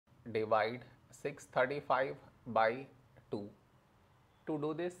divide 635 by 2. To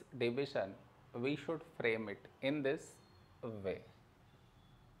do this division, we should frame it in this way.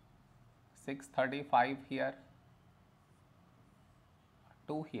 635 here,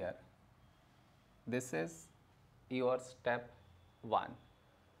 2 here. This is your step 1.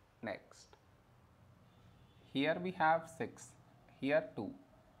 Next, here we have 6, here 2.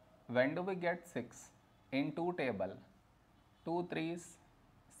 When do we get 6? In 2 table, 2 3s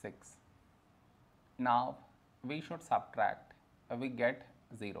 6. Now we should subtract, we get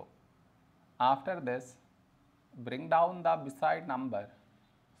 0. After this, bring down the beside number,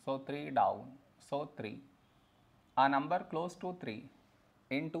 so 3 down, so 3. A number close to 3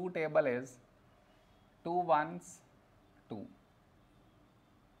 in 2 table is 2 ones 2.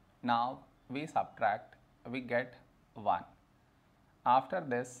 Now we subtract, we get 1. After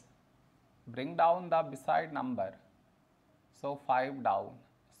this, bring down the beside number, so 5 down,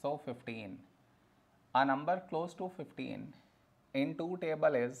 so 15. A number close to 15 in 2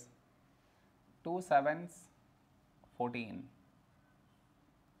 table is 2 sevens 14.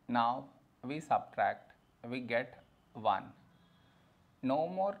 Now we subtract, we get 1. No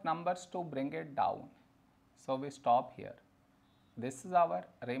more numbers to bring it down, so we stop here. This is our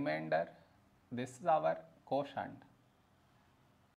remainder, this is our quotient.